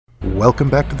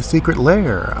welcome back to The Secret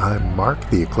Lair. I'm Mark,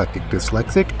 the Eclectic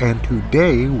Dyslexic, and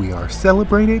today we are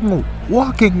celebrating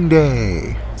Walking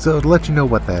Day. So to let you know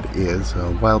what that is,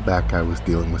 a while back I was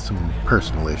dealing with some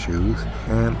personal issues,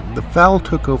 and the Fowl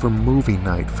took over movie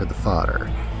night for the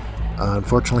fodder.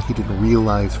 Unfortunately, he didn't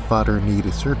realize fodder need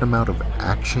a certain amount of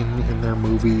action in their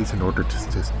movies in order to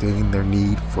sustain their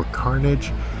need for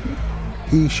carnage.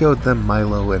 He showed them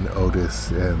Milo and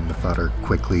Otis, and the fodder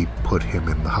quickly put him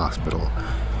in the hospital.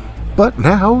 But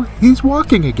now he's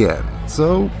walking again,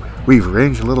 so we've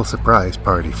arranged a little surprise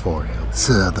party for him.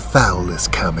 So the Fowl is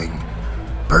coming.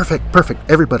 Perfect.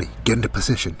 Everybody, get into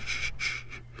position. Shh.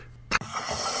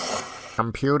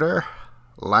 Computer,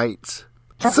 lights,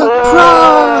 surprise!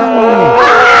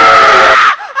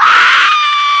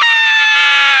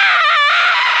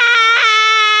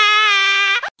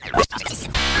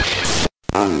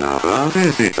 Another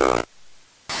visitor.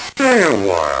 Stay a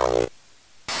while.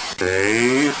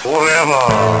 Stay forever.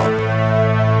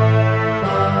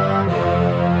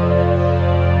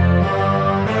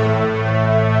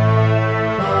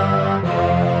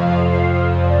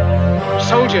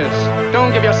 Soldiers,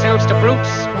 don't give yourselves to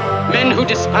brutes. Men who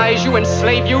despise you,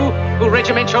 enslave you, who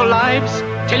regiment your lives,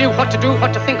 tell you what to do,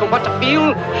 what to think, and what to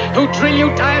feel, who drill you,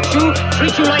 diet you,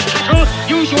 treat you like cattle,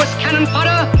 use you as cannon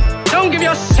fodder. Don't give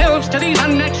yourselves to these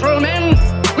unnatural men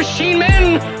with machine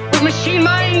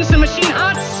minds and machine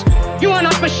hearts. You are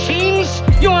not machines,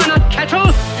 you are not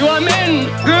cattle, you are men.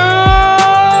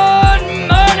 Good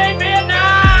morning,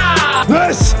 Vietnam!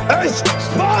 This is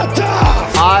Sparta!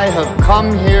 I have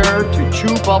come here to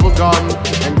chew bubblegum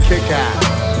and kick ass.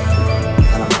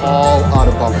 And I'm all out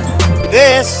of bubblegum.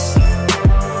 This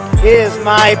is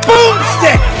my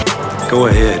boomstick! Go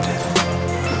ahead.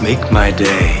 Make my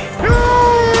day.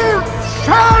 You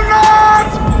shall not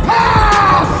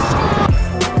pass!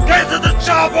 Get to the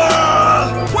chopper!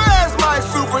 Where's my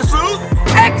super suit?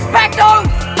 Expecto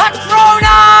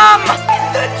Patronum!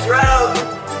 The truth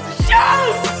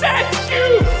shall set you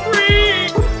free!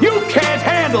 You can't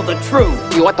handle the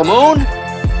truth. You want the moon?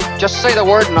 Just say the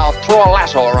word and I'll throw a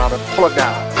lasso around it and pull it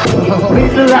down. Oh,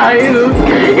 he's alive!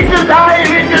 He's alive!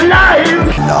 He's alive!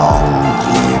 Long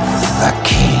live the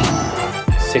king.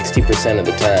 60% of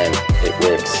the time, it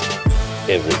works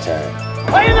every time.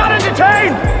 Are you not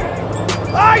entertained?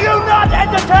 Are you not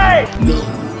entertained? No.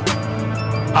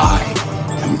 I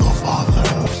am the father.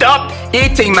 Stop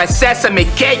eating my sesame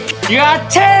cake! You're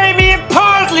tearing me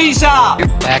apart, Lisa!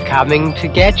 They're coming to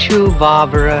get you,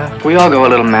 Barbara. We all go a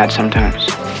little mad sometimes.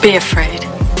 Be afraid.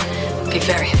 Be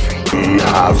very afraid. We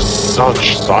have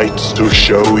such sights to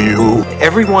show you.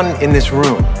 Everyone in this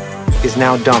room is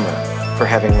now dumber for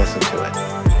having listened to it.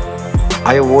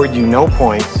 I award you no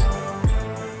points,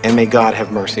 and may God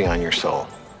have mercy on your soul.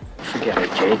 Forget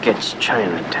it, Jake. It's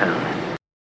Chinatown.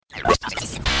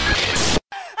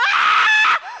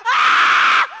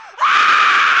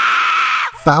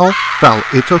 Fowl,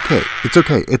 it's okay.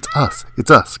 It's us.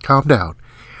 Calm down.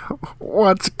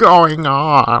 What's going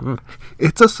on?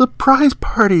 It's a surprise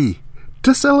party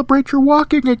to celebrate your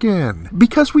walking again,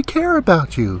 because we care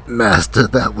about you. Master,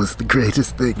 that was the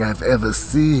greatest thing I've ever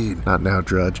seen. Not now,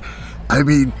 Drudge. I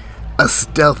mean, a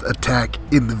stealth attack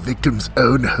in the victim's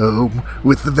own home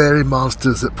with the very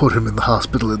monsters that put him in the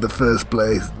hospital in the first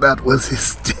place. That was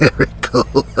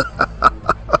hysterical.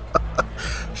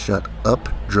 Shut up,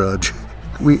 Drudge.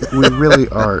 We really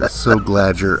are so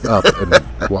glad you're up and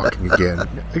walking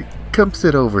again. Come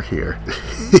sit over here.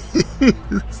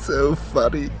 So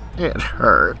funny. It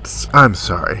hurts. I'm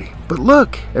sorry. But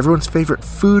look, everyone's favorite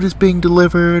food is being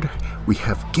delivered. We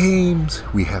have games.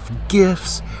 We have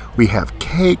gifts. We have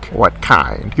cake. What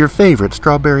kind? Your favorite,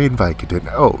 strawberry and Vicodin.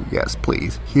 Oh, yes,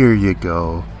 please. Here you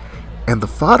go. And the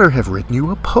fodder have written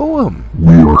you a poem.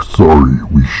 We are sorry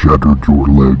we shattered your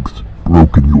legs,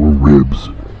 broken your ribs,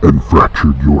 and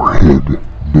fractured your head,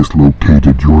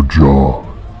 dislocated your jaw,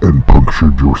 and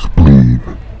punctured your spleen.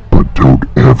 But don't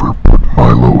ever put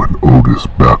Milo and Otis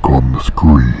back on the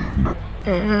screen.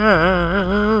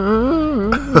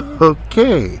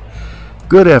 Okay.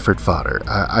 Good effort, fodder.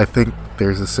 I think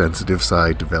there's a sensitive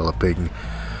side developing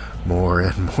more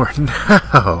and more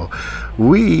now.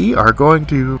 We are going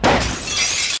to...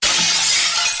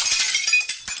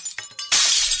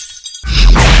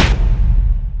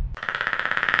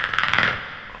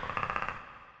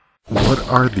 What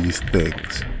are these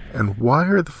things? And why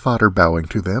are the fodder bowing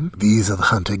to them? These are the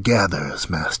hunter-gatherers,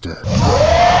 Master.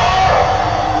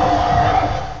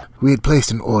 We had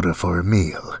placed an order for a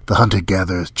meal. The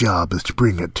hunter-gatherer's job is to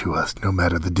bring it to us, no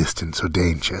matter the distance or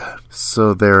danger.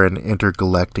 So they're an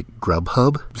intergalactic grub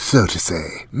hub? So to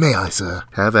say. May I, sir?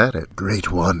 Have at it.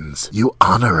 Great ones, you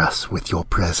honor us with your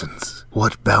presence.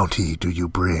 What bounty do you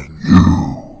bring?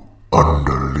 You,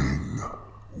 underling,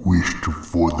 wished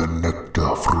for the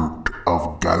nectar fruit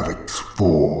of Galax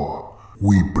 4.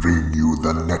 We bring you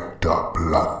the nectar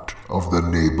plant of the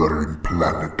neighboring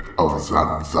planet of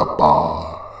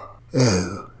Zanzibar.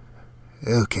 Oh,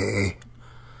 okay.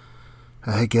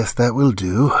 I guess that will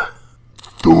do.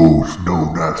 Those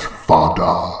known as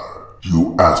Fadar.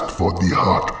 You asked for the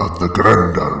heart of the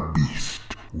Grendel beast.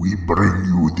 We bring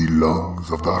you the lungs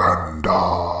of the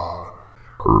Randar.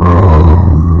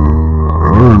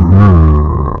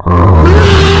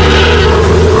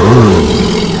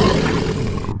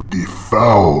 The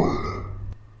fowl.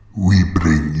 We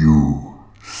bring you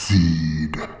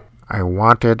seed. I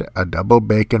wanted a double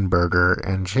bacon burger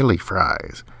and chili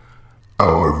fries.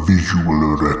 Our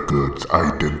visual records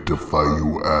identify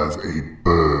you as a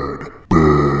bird.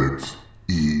 Birds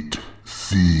eat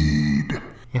seed.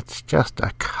 It's just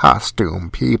a costume,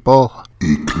 people.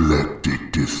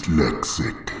 Eclectic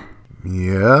dyslexic.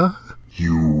 Yeah?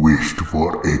 You wished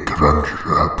for a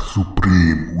Crunchwrap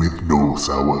Supreme with no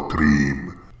sour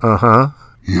cream. Uh-huh.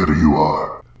 Here you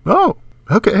are. Oh,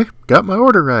 okay. Got my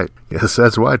order right. Guess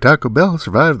that's why Taco Bell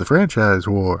survived the franchise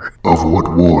war. Of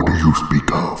what war do you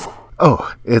speak of?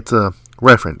 Oh, it's a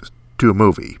reference to a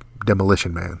movie,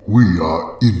 Demolition Man. We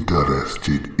are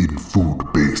interested in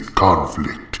food-based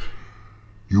conflict.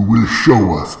 You will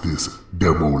show us this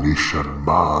Demolition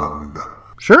Man.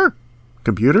 Sure.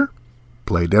 Computer,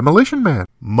 play Demolition Man.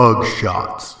 Mug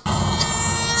shots.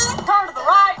 Turn to the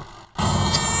right.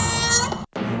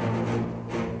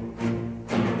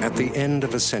 At the end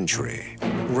of a century,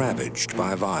 ravaged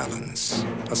by violence,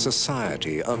 a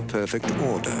society of perfect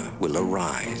order will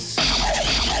arise.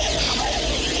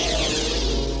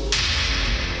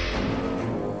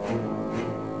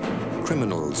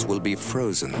 Criminals will be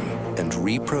frozen and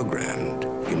reprogrammed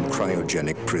in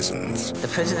cryogenic prisons. The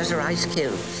prisoners are ice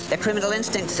cubes. Their criminal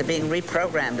instincts are being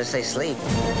reprogrammed as they sleep.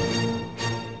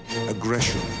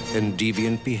 Aggression and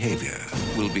deviant behavior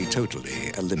will be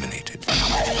totally eliminated.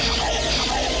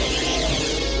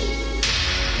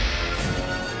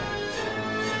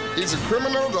 He's a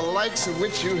criminal the likes of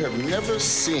which you have never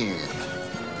seen.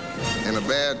 In a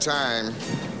bad time,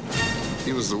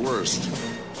 he was the worst.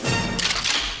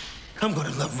 I'm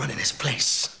gonna love running this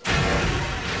place.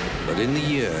 But in the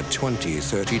year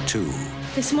 2032...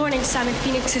 This morning, Simon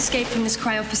Phoenix escaped from this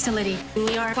cryo facility.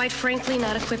 We are, quite frankly,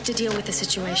 not equipped to deal with the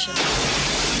situation.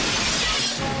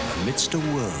 Amidst a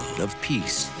world of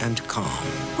peace and calm...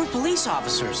 We're police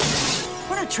officers.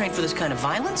 We're not trained for this kind of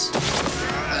violence.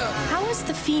 How was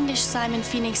the fiendish Simon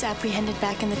Phoenix apprehended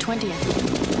back in the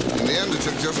 20th? In the end, it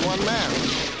took just one man.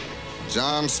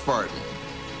 John Spartan.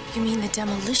 You mean the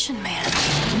Demolition Man?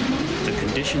 The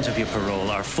conditions of your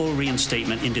parole are full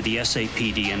reinstatement into the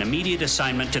SAPD and immediate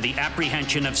assignment to the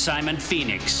apprehension of Simon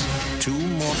Phoenix. Two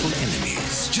mortal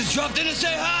enemies. Just dropped in to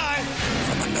say hi.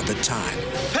 From another time.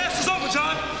 Pass is over,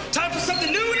 John. Time for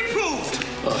something new and improved.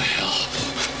 Oh, hell.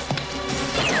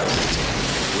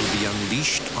 Will be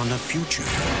unleashed on a future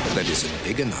that isn't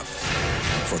big enough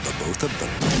for the both of them.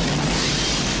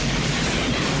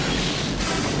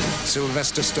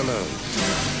 Sylvester Stallone,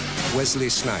 Wesley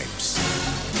Snipes,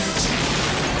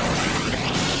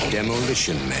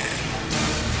 Demolition Man.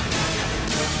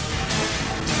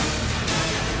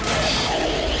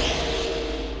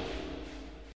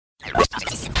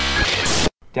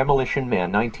 Demolition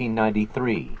Man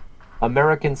 1993,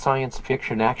 American science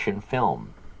fiction action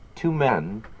film. Two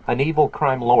men, an evil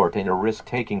crime lord and a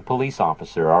risk-taking police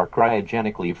officer, are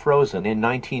cryogenically frozen in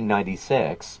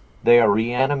 1996. They are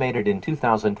reanimated in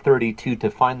 2032 to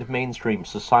find mainstream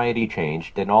society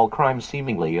changed and all crime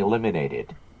seemingly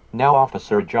eliminated. Now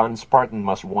Officer John Spartan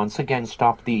must once again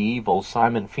stop the evil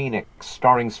Simon Phoenix,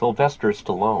 starring Sylvester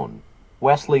Stallone,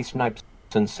 Wesley Snipes,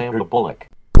 and Sandra Bullock.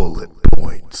 Bullet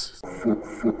points.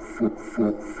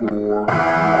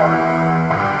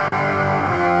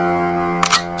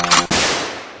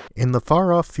 In the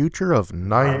far-off future of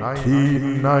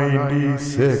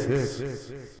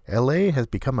 1996, LA has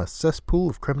become a cesspool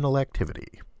of criminal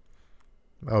activity.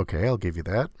 Okay, I'll give you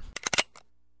that.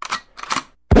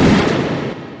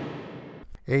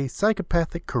 A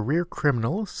psychopathic career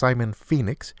criminal, Simon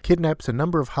Phoenix, kidnaps a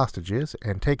number of hostages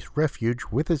and takes refuge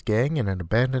with his gang in an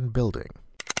abandoned building.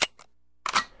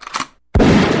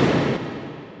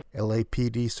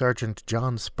 LAPD Sergeant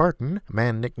John Spartan, a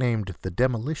man nicknamed the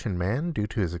Demolition Man due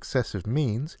to his excessive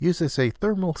means, uses a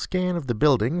thermal scan of the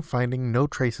building, finding no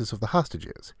traces of the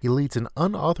hostages. He leads an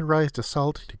unauthorized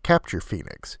assault to capture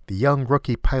Phoenix. The young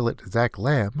rookie pilot Zach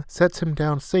Lamb sets him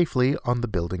down safely on the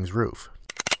building's roof.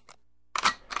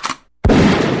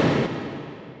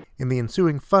 In the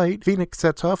ensuing fight, Phoenix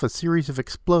sets off a series of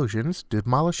explosions,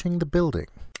 demolishing the building.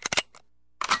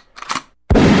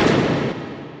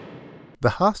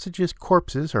 The hostages'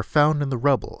 corpses are found in the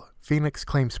rubble. Phoenix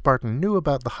claims Spartan knew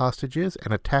about the hostages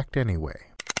and attacked anyway.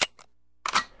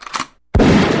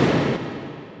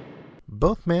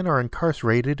 Both men are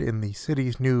incarcerated in the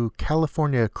city's new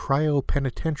California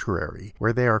Cryopenitentiary,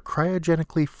 where they are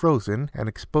cryogenically frozen and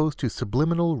exposed to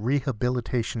subliminal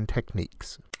rehabilitation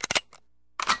techniques.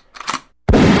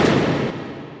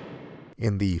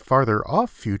 In the farther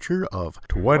off future of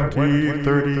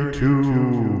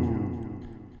 2032.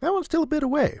 That one's still a bit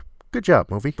away. Good job,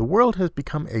 movie. The world has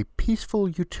become a peaceful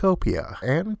utopia,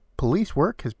 and police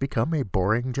work has become a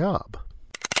boring job.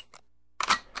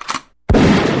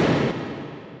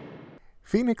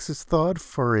 Phoenix is thawed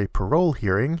for a parole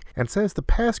hearing and says the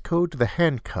passcode to the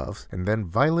handcuffs and then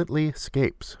violently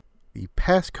escapes. The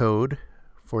passcode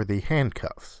for the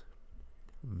handcuffs.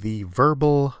 The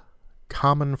verbal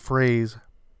common phrase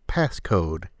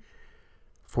passcode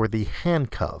for the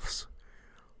handcuffs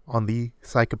on the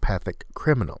psychopathic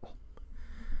criminal.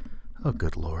 Oh,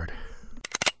 good Lord.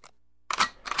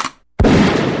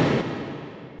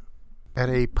 At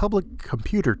a public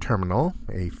computer terminal,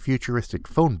 a futuristic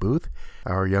phone booth,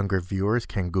 our younger viewers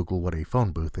can Google what a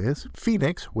phone booth is,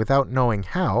 Phoenix, without knowing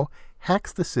how,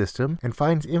 hacks the system and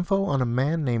finds info on a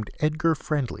man named Edgar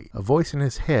Friendly. A voice in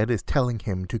his head is telling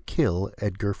him to kill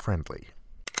Edgar Friendly.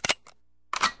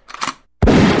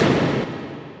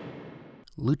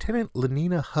 Lieutenant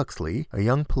Lenina Huxley, a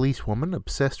young policewoman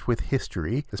obsessed with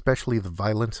history, especially the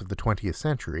violence of the 20th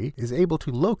century, is able to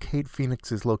locate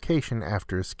Phoenix's location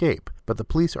after escape, but the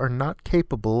police are not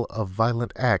capable of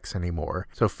violent acts anymore,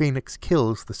 so Phoenix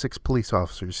kills the 6 police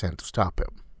officers sent to stop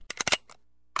him.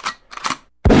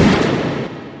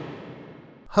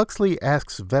 Huxley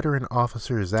asks veteran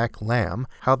officer Zach Lamb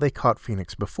how they caught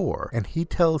Phoenix before, and he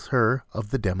tells her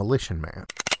of the Demolition Man.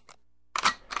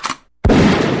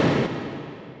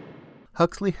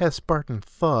 Huxley has Spartan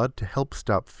thawed to help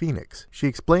stop Phoenix. She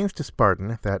explains to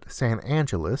Spartan that San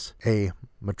Angeles, a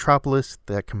metropolis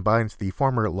that combines the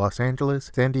former Los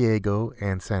Angeles, San Diego,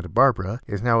 and Santa Barbara,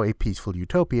 is now a peaceful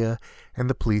utopia, and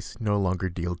the police no longer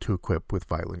deal too equipped with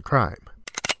violent crime.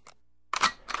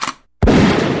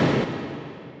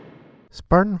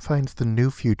 Spartan finds the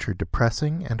new future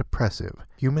depressing and oppressive.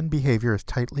 Human behavior is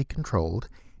tightly controlled,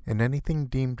 and anything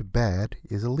deemed bad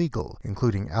is illegal,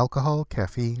 including alcohol,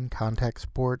 caffeine, contact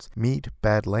sports, meat,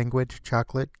 bad language,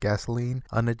 chocolate, gasoline,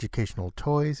 uneducational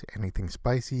toys, anything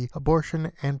spicy,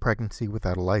 abortion, and pregnancy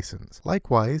without a license.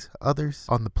 Likewise, others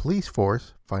on the police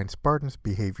force find Spartan's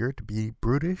behavior to be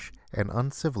brutish and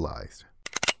uncivilized.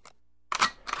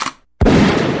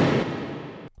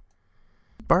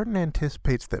 Spartan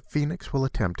anticipates that Phoenix will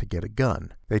attempt to get a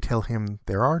gun. They tell him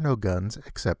there are no guns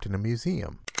except in a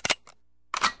museum.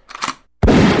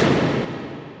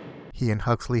 He and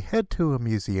Huxley head to a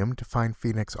museum to find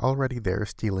Phoenix already there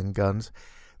stealing guns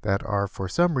that are, for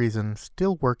some reason,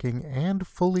 still working and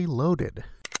fully loaded.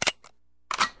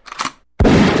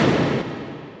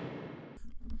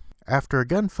 After a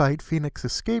gunfight, Phoenix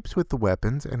escapes with the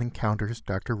weapons and encounters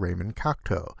Dr. Raymond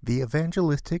Cocteau, the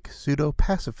evangelistic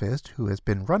pseudo-pacifist who has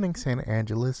been running San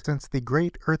Angeles since the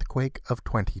Great Earthquake of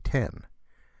 2010.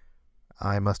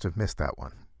 I must have missed that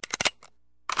one.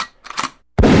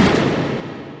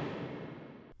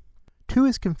 To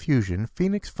his confusion,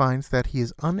 Phoenix finds that he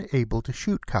is unable to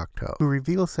shoot Cocteau, who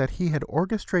reveals that he had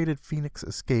orchestrated Phoenix's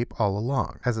escape all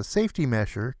along. As a safety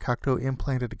measure, Cocteau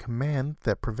implanted a command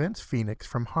that prevents Phoenix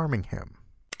from harming him.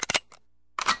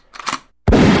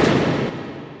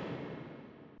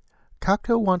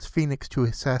 Cocteau wants Phoenix to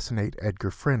assassinate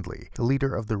Edgar Friendly, the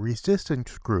leader of the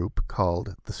resistance group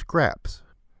called the Scraps.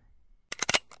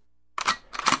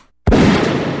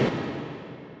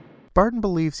 Spartan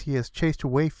believes he has chased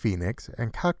away Phoenix,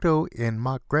 and Cocteau, in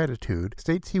mock gratitude,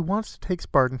 states he wants to take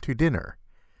Spartan to dinner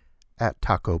at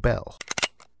Taco Bell.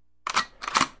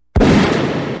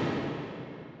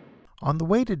 On the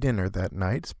way to dinner that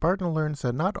night, Spartan learns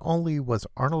that not only was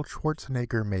Arnold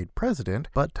Schwarzenegger made president,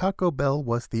 but Taco Bell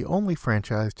was the only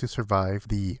franchise to survive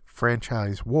the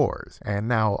franchise wars, and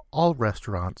now all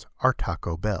restaurants are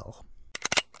Taco Bell.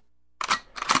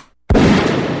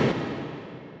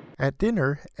 At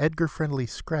dinner, Edgar-friendly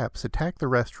scraps attack the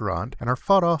restaurant and are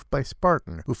fought off by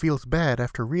Spartan, who feels bad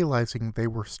after realizing they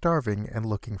were starving and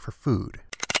looking for food.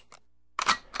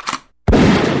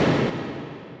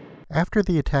 After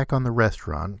the attack on the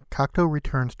restaurant, Cocteau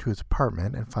returns to his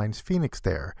apartment and finds Phoenix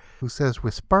there, who says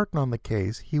with Spartan on the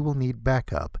case he will need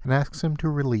backup and asks him to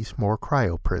release more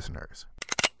cryo prisoners.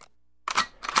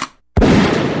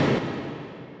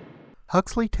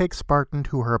 Huxley takes Spartan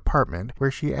to her apartment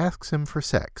where she asks him for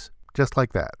sex. Just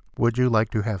like that. Would you like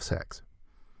to have sex?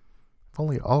 If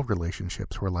only all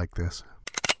relationships were like this.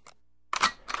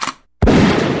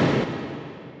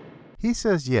 He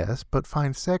says yes, but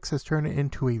finds sex has turned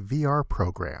into a VR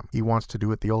program. He wants to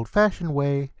do it the old-fashioned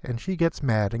way, and she gets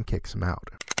mad and kicks him out.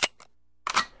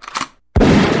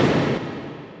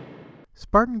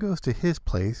 Spartan goes to his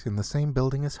place in the same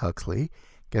building as Huxley,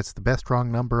 gets the best wrong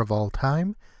number of all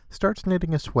time, starts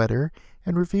knitting a sweater,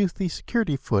 and reviews the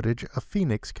security footage of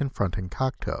Phoenix confronting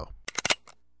Cocteau.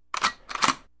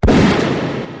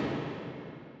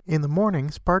 In the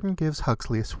morning, Spartan gives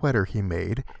Huxley a sweater he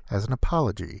made as an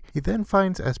apology. He then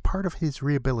finds as part of his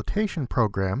rehabilitation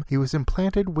program, he was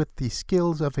implanted with the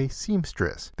skills of a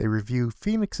seamstress. They review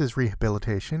Phoenix's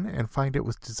rehabilitation and find it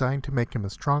was designed to make him a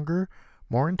stronger,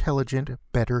 more intelligent,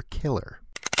 better killer.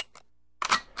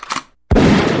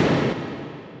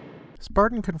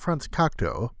 Spartan confronts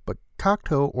Cocteau, but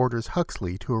Cocteau orders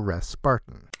Huxley to arrest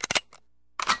Spartan.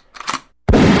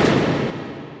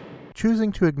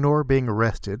 Choosing to ignore being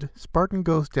arrested, Spartan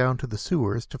goes down to the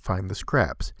sewers to find the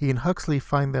scraps. He and Huxley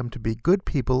find them to be good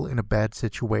people in a bad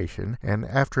situation, and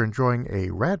after enjoying a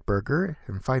rat burger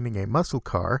and finding a muscle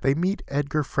car, they meet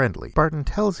Edgar Friendly. Spartan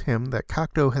tells him that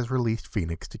Cocteau has released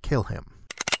Phoenix to kill him.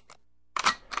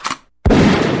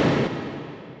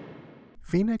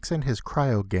 Phoenix and his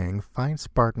cryo gang find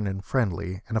Spartan and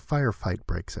Friendly, and a firefight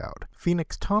breaks out.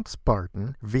 Phoenix taunts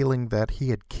Spartan, revealing that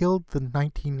he had killed the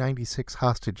 1996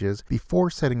 hostages before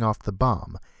setting off the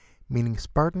bomb, meaning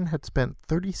Spartan had spent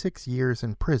 36 years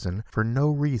in prison for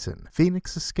no reason.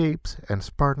 Phoenix escapes, and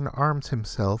Spartan arms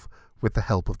himself with the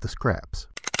help of the scraps.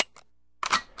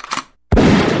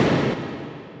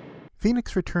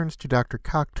 Phoenix returns to Dr.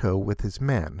 Cocteau with his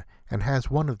men, and has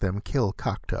one of them kill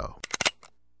Cocteau.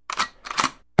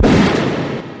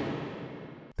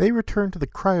 They return to the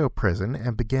cryo prison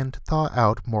and begin to thaw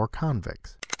out more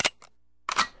convicts.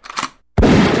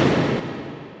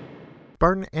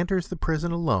 Spartan enters the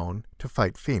prison alone to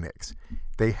fight Phoenix.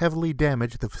 They heavily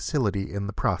damage the facility in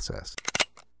the process.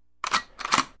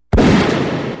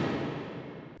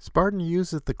 Spartan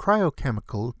uses the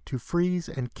cryochemical to freeze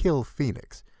and kill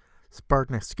Phoenix.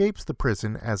 Spartan escapes the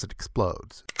prison as it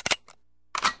explodes.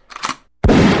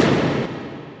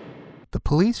 The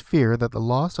police fear that the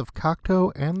loss of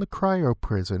Cocteau and the cryo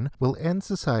prison will end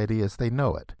society as they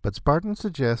know it, but Spartan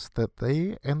suggests that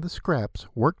they and the scraps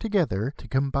work together to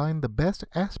combine the best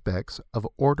aspects of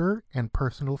order and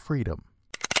personal freedom.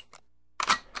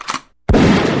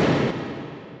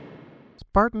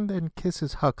 Spartan then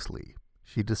kisses Huxley.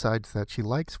 She decides that she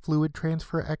likes fluid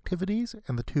transfer activities,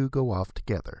 and the two go off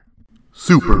together.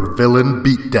 Super Villain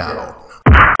Beatdown.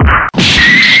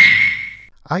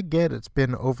 I get it's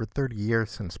been over 30 years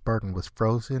since Spartan was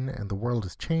frozen and the world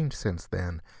has changed since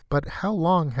then, but how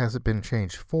long has it been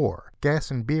changed for? Gas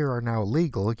and beer are now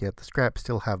legal, yet the scraps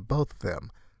still have both of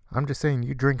them. I'm just saying,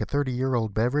 you drink a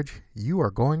 30-year-old beverage, you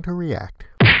are going to react.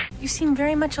 You seem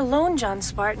very much alone, John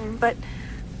Spartan, but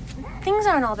things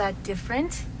aren't all that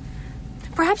different.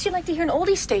 Perhaps you'd like to hear an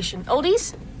oldies station.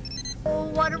 Oldies? Oh,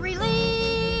 what a relief!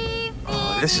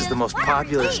 Oh, this is the most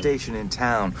popular station in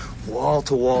town.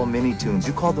 Wall-to-wall mini-tunes.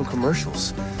 You call them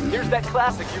commercials. Here's that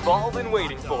classic you've all been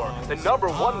waiting for. The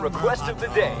 #1 request of the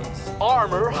day.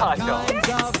 Armor hot dogs.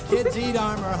 Yes! Kids eat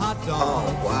Armor hot dogs.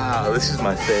 Oh, wow. This is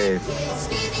my fave.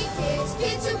 Skinny kids,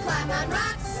 kids who climb on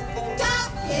rocks.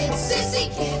 Top kids, sissy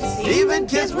kids. Even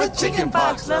kids with chicken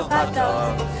pox love hot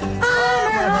dogs.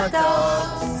 Armor hot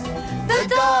dogs. The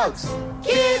dogs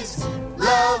kids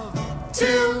love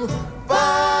to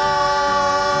buy.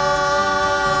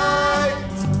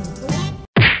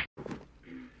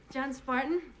 John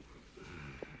Spartan?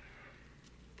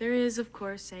 There is, of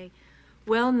course, a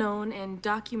well-known and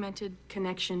documented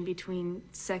connection between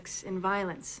sex and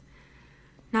violence.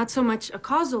 Not so much a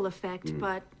causal effect,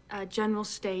 but a general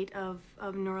state of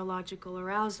neurological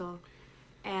arousal.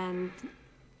 And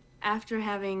after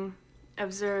having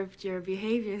observed your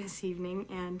behavior this evening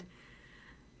and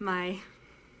my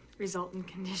resultant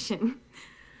condition,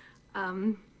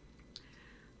 I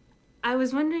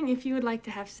was wondering if you would like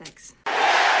to have sex.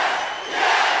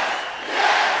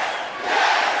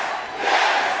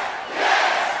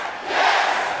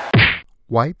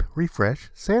 Wipe, refresh,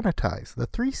 sanitize. The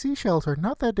 3 seashells are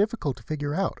not that difficult to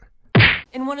figure out.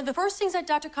 And one of the first things that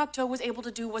Dr. Cocteau was able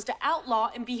to do was to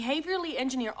outlaw and behaviorally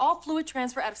engineer all fluid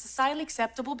transfer out of societally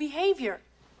acceptable behavior.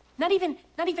 Not even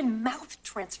mouth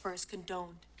transfer is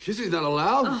condoned. Kissing's not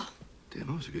allowed? Oh. Damn,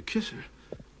 I was a good kisser.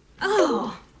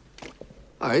 Oh.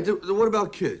 All right, what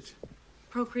about kids?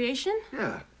 Procreation?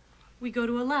 Yeah. We go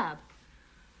to a lab.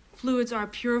 Fluids are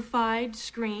purified,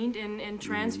 screened, and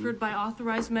transferred by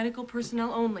authorized medical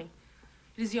personnel only.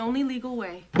 It is the only legal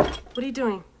way. What are you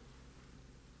doing?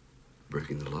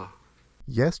 Breaking the law.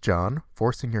 Yes, John,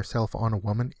 forcing yourself on a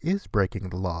woman is breaking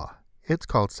the law. It's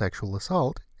called sexual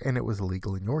assault, and it was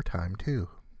illegal in your time, too.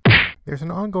 There's an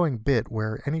ongoing bit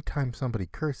where anytime somebody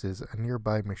curses, a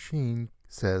nearby machine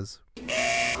says,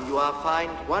 You are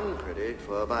fined 1 credit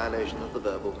for a violation of the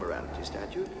verbal morality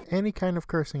statute. Any kind of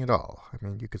cursing at all. I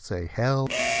mean, you could say hell.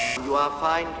 You are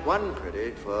fined 1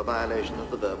 credit for a violation of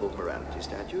the verbal morality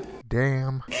statute.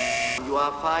 Damn. You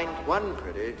are fined 1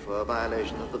 credit for a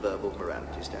violation of the verbal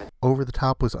morality statute. Over the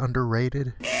top was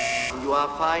underrated. You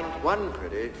are fined 1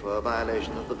 credit for a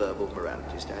violation of the verbal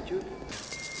morality statute.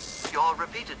 Your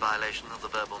repeated violation of the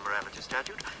verbal morality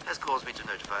statute has caused me to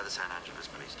notify the San Angeles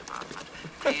Police Department.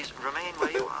 Please remain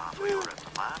where you are for your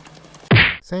reprimand.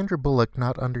 Sandra Bullock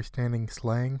not understanding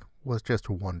slang was just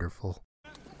wonderful.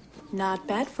 Not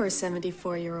bad for a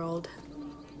 74-year-old.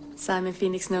 Simon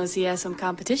Phoenix knows he has some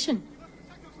competition.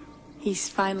 He's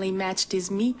finally matched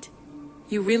his meat.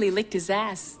 You really licked his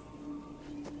ass.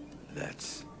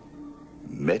 That's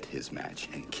met his match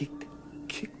and kicked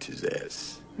his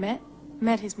ass. Met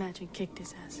his match and kicked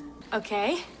his ass.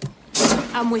 Okay,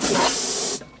 I'm with you.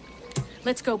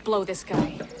 Let's go blow this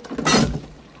guy.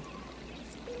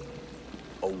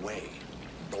 Away.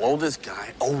 Blow this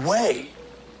guy away.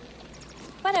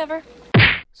 Whatever.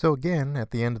 So again,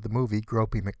 at the end of the movie,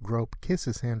 Gropey McGrope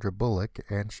kisses Sandra Bullock,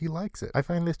 and she likes it. I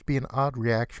find this to be an odd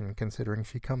reaction considering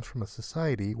she comes from a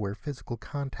society where physical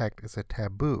contact is a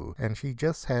taboo, and she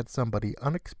just had somebody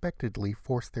unexpectedly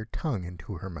force their tongue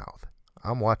into her mouth.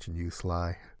 I'm watching you,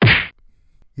 Sly.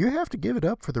 You have to give it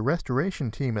up for the restoration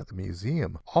team at the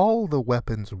museum. All the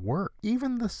weapons work,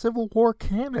 even the Civil War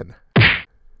cannon.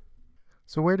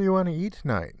 So where do you want to eat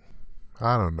tonight?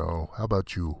 I don't know. How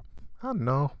about you? I don't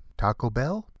know. Taco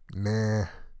Bell? Nah.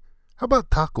 How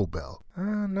about Taco Bell?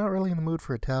 Not really in the mood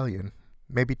for Italian.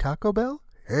 Maybe Taco Bell?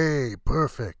 Hey,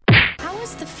 perfect. How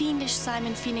was the fiendish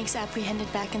Simon Phoenix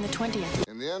apprehended back in the 20th?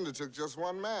 In the end, it took just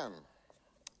one man.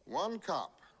 One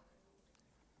cop.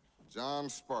 John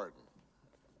Spartan.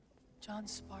 John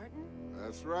Spartan?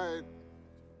 That's right.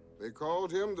 They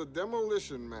called him the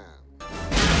Demolition Man.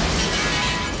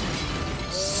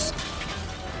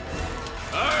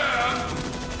 I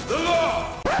am the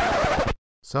law!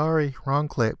 Sorry, wrong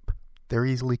clip. They're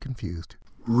easily confused.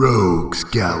 Rogues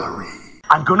Gallery.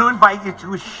 I'm going to invite you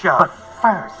to a show, but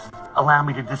first, allow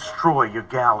me to destroy your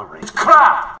gallery. It's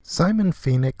crap! Simon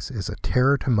Phoenix is a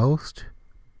terror to most,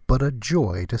 but a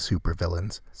joy to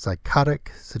supervillains.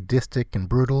 Psychotic, sadistic, and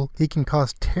brutal, he can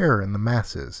cause terror in the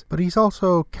masses, but he's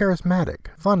also charismatic,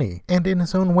 funny, and in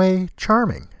his own way,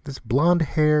 charming. This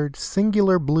blonde-haired,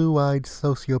 singular blue-eyed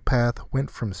sociopath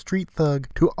went from street thug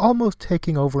to almost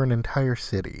taking over an entire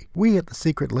city. We at the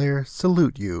Secret Lair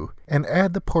salute you and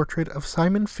add the portrait of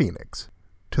Simon Phoenix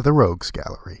to the Rogues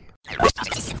Gallery.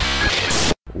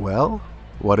 Well,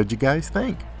 what did you guys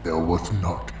think? There was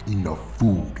not enough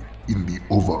food in the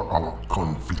overall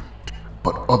conflict,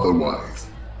 but otherwise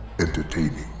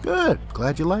entertaining. Good.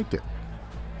 Glad you liked it.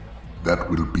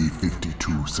 That will be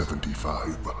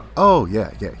 $52.75. Oh, yeah,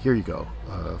 here you go.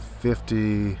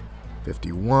 50,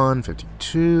 51,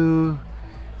 52,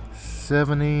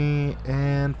 70,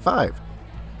 and 5.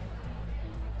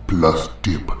 Plus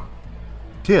tip.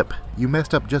 Tip, you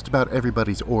messed up just about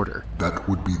everybody's order. That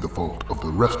would be the fault of the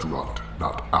restaurant,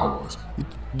 not ours.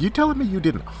 You telling me you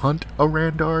didn't hunt a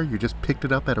Randar, you just picked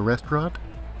it up at a restaurant?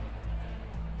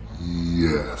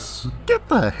 Yes. Get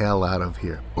the hell out of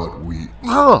here. But we...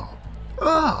 I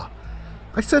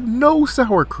said no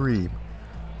sour cream.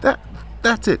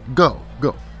 That's it. Go.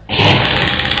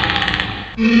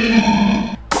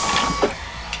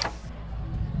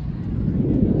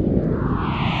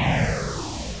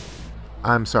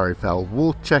 I'm sorry, Fel.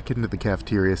 We'll check into the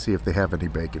cafeteria, see if they have any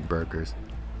bacon burgers.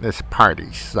 This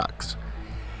party sucks.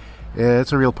 Yeah,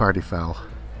 it's a real party, Fel.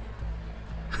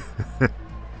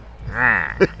 Oh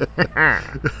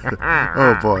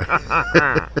boy.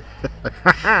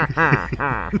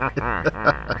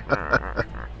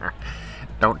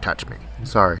 Don't touch me.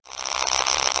 Sorry.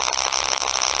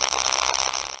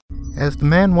 As the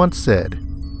man once said,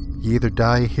 you either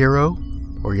die a hero,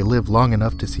 or you live long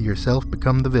enough to see yourself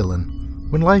become the villain.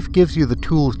 When life gives you the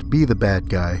tools to be the bad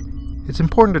guy, it's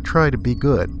important to try to be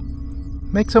good.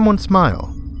 Make someone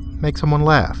smile. Make someone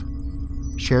laugh.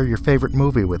 Share your favorite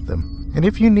movie with them. And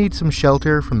if you need some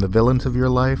shelter from the villains of your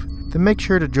life, then make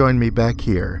sure to join me back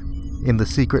here in the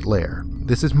Secret Lair.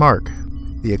 This is Mark,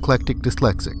 the Eclectic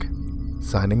Dyslexic,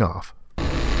 signing off.